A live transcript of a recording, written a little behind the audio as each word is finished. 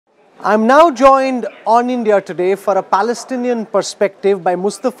I'm now joined on India Today for a Palestinian perspective by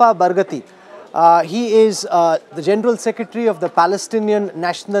Mustafa Barghouti. He is the General Secretary of the Palestinian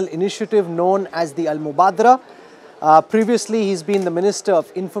National Initiative known as the Al-Mubadara. Previously, he's been the Minister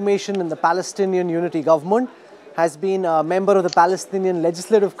of Information in the Palestinian Unity Government, has been a member of the Palestinian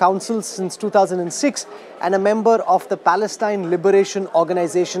Legislative Council since 2006 and a member of the Palestine Liberation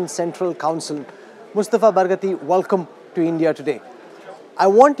Organization Central Council. Mustafa Barghouti, welcome to India Today. I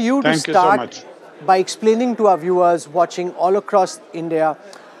want you to start by explaining to our viewers watching all across India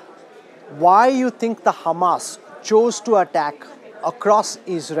why you think the Hamas chose to attack across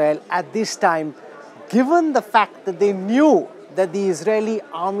Israel at this time, given the fact that they knew that the Israeli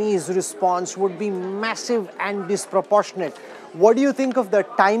army's response would be massive and disproportionate. What do you think of the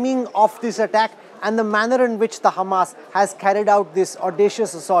timing of this attack and the manner in which the Hamas has carried out this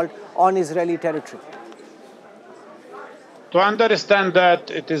audacious assault on Israeli territory? To understand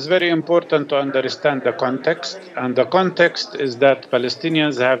that, it is very important to understand the context. And the context is that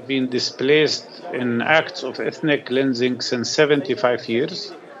Palestinians have been displaced in acts of ethnic cleansing since 75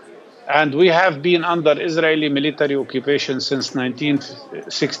 years. And we have been under Israeli military occupation since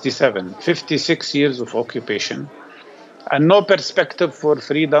 1967, 56 years of occupation. And no perspective for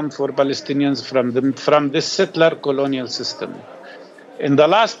freedom for Palestinians from this settler colonial system. In the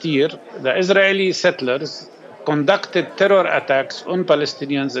last year, the Israeli settlers conducted terror attacks on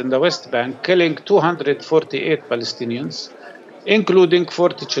Palestinians in the West Bank, killing 248 Palestinians, including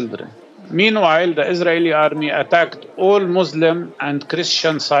 40 children. Meanwhile, the Israeli army attacked all Muslim and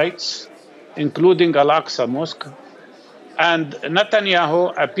Christian sites, including Al-Aqsa Mosque. And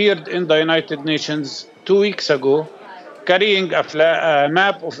Netanyahu appeared in the United Nations 2 weeks ago, carrying a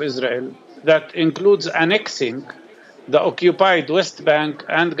map of Israel that includes annexing the occupied West Bank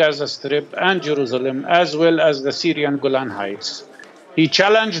and Gaza Strip and Jerusalem, as well as the Syrian Golan Heights. He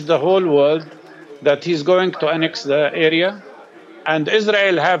challenged the whole world that he's going to annex the area, and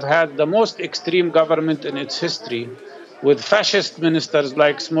Israel have had the most extreme government in its history, with fascist ministers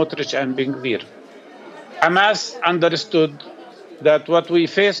like Smotrich and Ben Gvir. Hamas understood that what we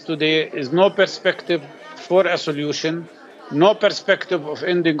face today is no perspective for a solution, no perspective of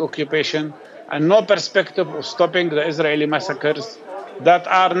ending occupation, and no perspective of stopping the Israeli massacres that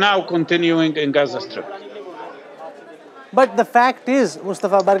are now continuing in Gaza Strip. But the fact is,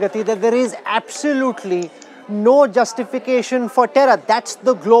 Mustafa Barghouti, that there is absolutely no justification for terror. That's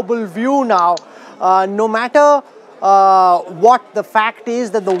the global view now. No matter what the fact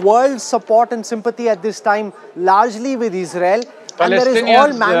is that the world's support and sympathy at this time largely with Israel, and there is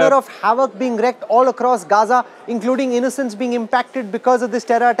all manner of havoc being wreaked all across Gaza, including innocents being impacted because of this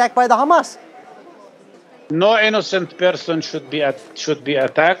terror attack by the Hamas. No innocent person should be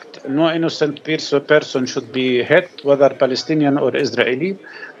attacked. No innocent person should be hit, whether Palestinian or Israeli.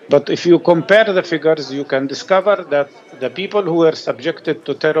 But if you compare the figures, you can discover that the people who were subjected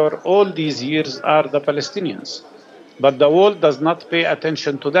to terror all these years are the Palestinians. But the world does not pay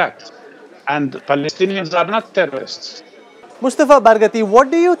attention to that. And Palestinians are not terrorists. Mustafa Barghouti, what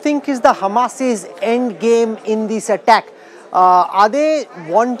do you think is the Hamas's end game in this attack? Are they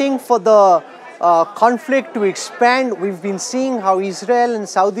wanting for the conflict to expand? We've been seeing how Israel and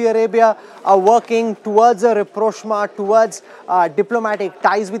Saudi Arabia are working towards a rapprochement, towards diplomatic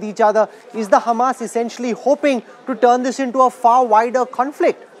ties with each other. Is the Hamas essentially hoping to turn this into a far wider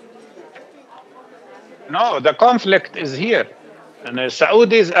conflict? No, the conflict is here. And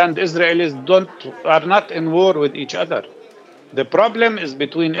Saudis and Israelis are not in war with each other. The problem is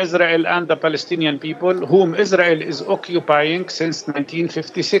between Israel and the Palestinian people, whom Israel is occupying since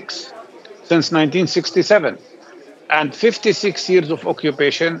 1956. Since 1967. And 56 years of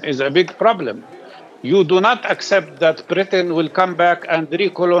occupation is a big problem. You do not accept that Britain will come back and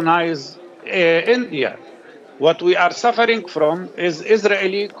recolonize India. What we are suffering from is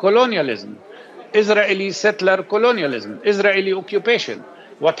Israeli colonialism, Israeli settler colonialism, Israeli occupation.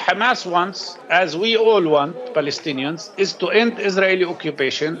 What Hamas wants, as we all want, Palestinians, is to end Israeli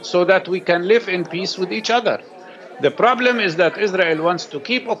occupation so that we can live in peace with each other. The problem is that Israel wants to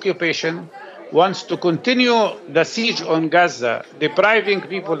keep occupation, wants to continue the siege on Gaza, depriving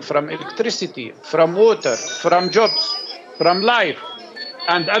people from electricity, from water, from jobs, from life.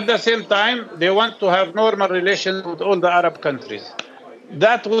 And at the same time, they want to have normal relations with all the Arab countries.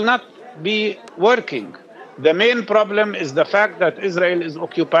 That will not be working. The main problem is the fact that Israel is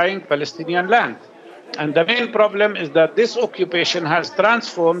occupying Palestinian land. And the main problem is that this occupation has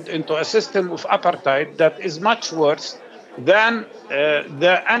transformed into a system of apartheid that is much worse than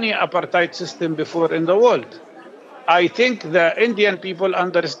any apartheid system before in the world. I think the Indian people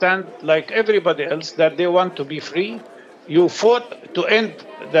understand, like everybody else, that they want to be free. You fought to end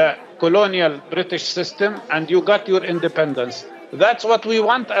the colonial British system and you got your independence. That's what we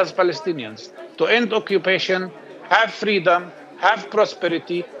want as Palestinians, to end occupation, have freedom, have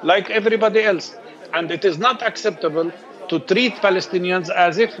prosperity like everybody else. And it is not acceptable to treat Palestinians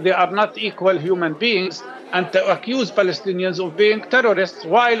as if they are not equal human beings and to accuse Palestinians of being terrorists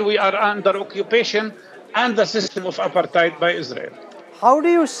while we are under occupation and the system of apartheid by Israel. How do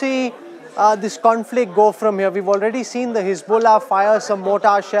you see this conflict go from here? We've already seen the Hezbollah fire some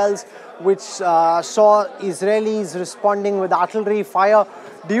mortar shells, which saw Israelis responding with artillery fire.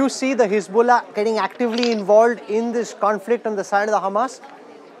 Do you see the Hezbollah getting actively involved in this conflict on the side of the Hamas?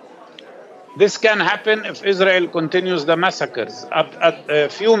 This can happen if Israel continues the massacres. A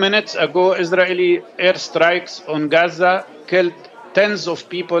few minutes ago, Israeli airstrikes on Gaza killed tens of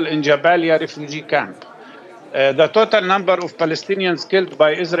people in Jabalia refugee camp. The total number of Palestinians killed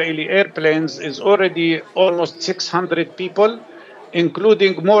by Israeli airplanes is already almost 600 people,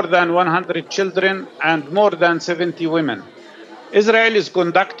 including more than 100 children and more than 70 women. Israel is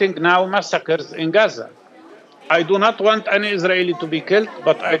conducting now massacres in Gaza. I do not want any Israeli to be killed,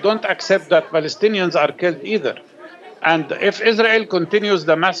 but I don't accept that Palestinians are killed either. And if Israel continues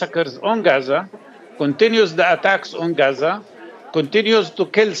the massacres on Gaza, continues the attacks on Gaza, continues to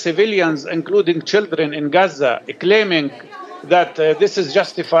kill civilians, including children in Gaza, claiming that this is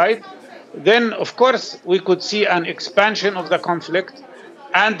justified, then of course we could see an expansion of the conflict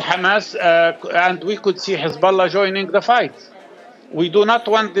and Hamas, and we could see Hezbollah joining the fight. We do not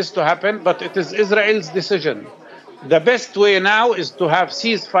want this to happen, but it is Israel's decision. The best way now is to have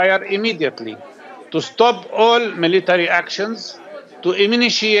ceasefire immediately, to stop all military actions, to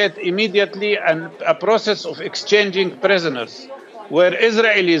initiate immediately a process of exchanging prisoners, where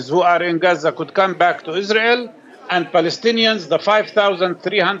Israelis who are in Gaza could come back to Israel, and Palestinians, the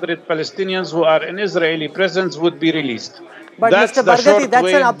 5,300 Palestinians who are in Israeli prisons, would be released. But Mr. Barghouti,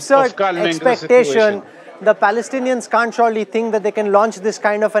 that's an absurd expectation. The Palestinians can't surely think that they can launch this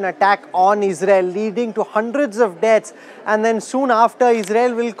kind of an attack on Israel, leading to hundreds of deaths, and then soon after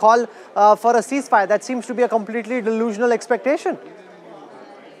Israel will call for a ceasefire. That seems to be a completely delusional expectation.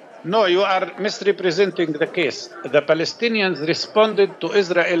 No, you are misrepresenting the case. The Palestinians responded to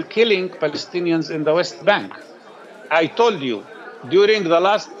Israel killing Palestinians in the West Bank. I told you, during the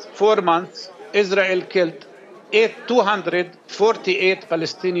last 4 months, Israel killed 248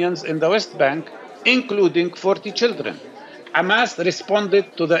 Palestinians in the West Bank, including 40 children. Hamas responded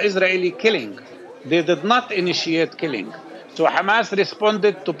to the Israeli killing. They did not initiate killing. So Hamas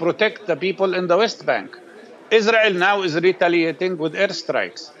responded to protect the people in the West Bank. Israel now is retaliating with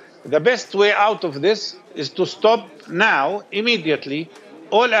airstrikes. The best way out of this is to stop now, immediately,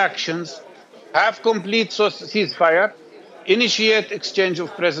 all actions, have complete ceasefire, initiate exchange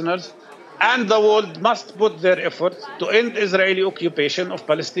of prisoners, and the world must put their efforts to end Israeli occupation of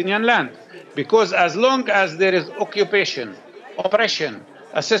Palestinian land. Because as long as there is occupation, oppression,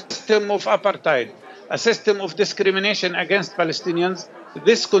 a system of apartheid, a system of discrimination against Palestinians,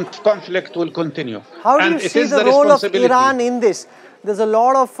 this conflict will continue. How do you see the role of Iran in this? There's a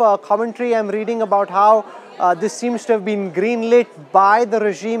lot of commentary I'm reading about how this seems to have been greenlit by the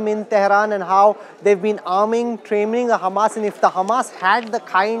regime in Tehran and how they've been arming, training the Hamas. And if the Hamas had the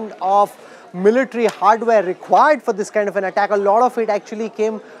kind of military hardware required for this kind of an attack, a lot of it actually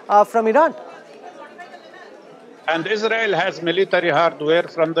came from Iran. And Israel has military hardware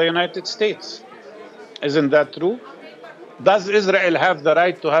from the United States. Isn't that true? Does Israel have the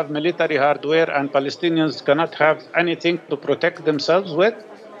right to have military hardware and Palestinians cannot have anything to protect themselves with?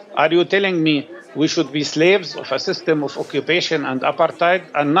 Are you telling me we should be slaves of a system of occupation and apartheid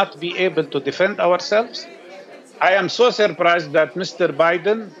and not be able to defend ourselves? I am so surprised that Mr.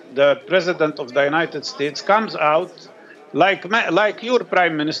 Biden, the President of the United States, comes out like your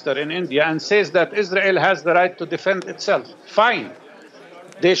Prime Minister in India and says that Israel has the right to defend itself. Fine.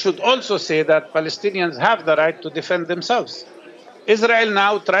 They should also say that Palestinians have the right to defend themselves. Israel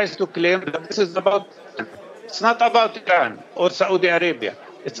now tries to claim that this is about, it's not about Iran or Saudi Arabia.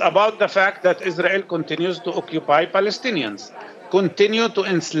 It's about the fact that Israel continues to occupy Palestinians, continue to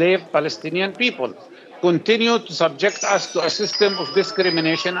enslave Palestinian people, continue to subject us to a system of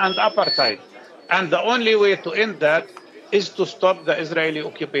discrimination and apartheid. And the only way to end that is to stop the Israeli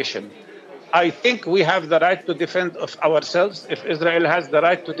occupation. I think we have the right to defend ourselves if Israel has the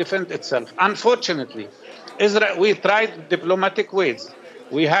right to defend itself. Unfortunately, we tried diplomatic ways.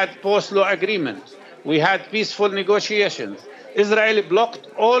 We had post-law agreement. We had peaceful negotiations. Israel blocked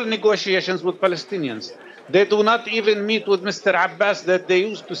all negotiations with Palestinians. They do not even meet with Mr. Abbas that they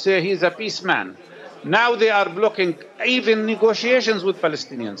used to say he's a peace man. Now they are blocking even negotiations with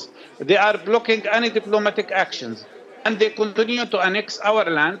Palestinians. They are blocking any diplomatic actions. And they continue to annex our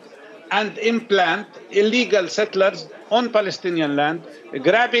land and implant illegal settlers on Palestinian land,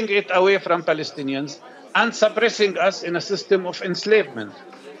 grabbing it away from Palestinians and suppressing us in a system of enslavement.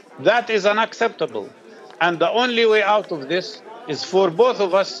 That is unacceptable. And the only way out of this is for both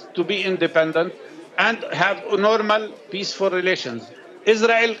of us to be independent and have normal, peaceful relations.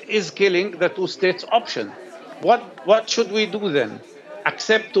 Israel is killing the two-states option. What should we do then?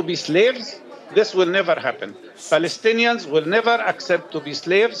 Accept to be slaves? This will never happen. Palestinians will never accept to be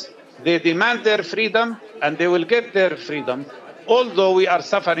slaves. They demand their freedom, and they will get their freedom, although we are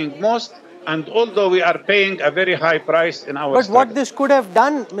suffering most, and although we are paying a very high price in our struggle. But what this could have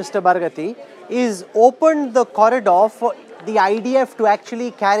done, Mr. Barghouti, is opened the corridor for the IDF to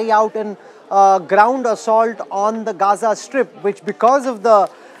actually carry out an ground assault on the Gaza Strip, which, because of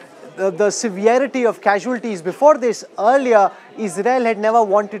the severity of casualties before this, earlier Israel had never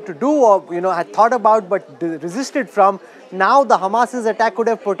wanted to do, or had thought about but resisted from. Now the Hamas's attack could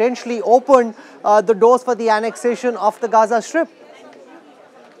have potentially opened the doors for the annexation of the Gaza Strip.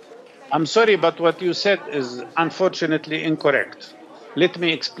 I'm sorry, but what you said is unfortunately incorrect. Let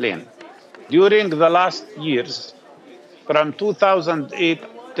me explain. During the last years, from 2008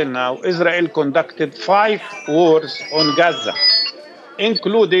 till now, Israel conducted 5 wars on Gaza,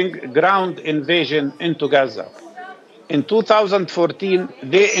 including ground invasion into Gaza. In 2014,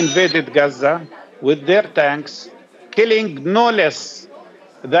 they invaded Gaza with their tanks, killing no less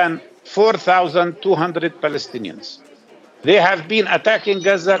than 4,200 Palestinians. They have been attacking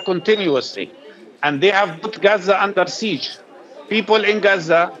Gaza continuously, and they have put Gaza under siege. People in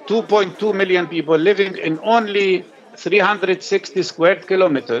Gaza, 2.2 million people living in only 360 square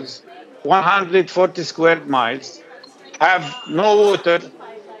kilometers, 140 square miles, have no water,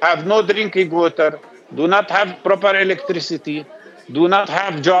 have no drinking water, do not have proper electricity, do not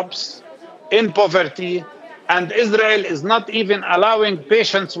have jobs, in poverty, and Israel is not even allowing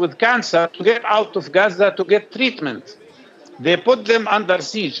patients with cancer to get out of Gaza to get treatment. They put them under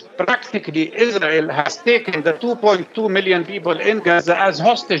siege. Practically, Israel has taken the 2.2 million people in Gaza as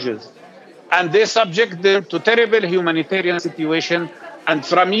hostages, and they subject them to terrible humanitarian situation, and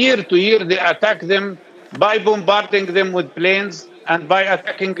from year to year, they attack them by bombarding them with planes and by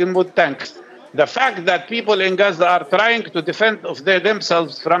attacking them with tanks. The fact that people in Gaza are trying to defend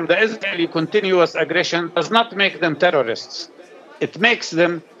themselves from the Israeli continuous aggression does not make them terrorists. It makes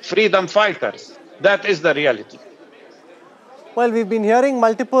them freedom fighters. That is the reality. Well, we've been hearing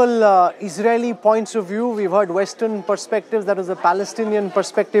multiple Israeli points of view. We've heard Western perspectives. That is a Palestinian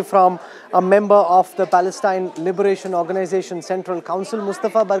perspective from a member of the Palestine Liberation Organization Central Council,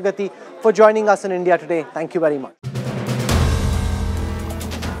 Mustafa Barghouti, for joining us in India today. Thank you very much.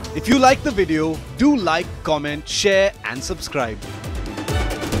 If you like the video, do like, comment, share and subscribe.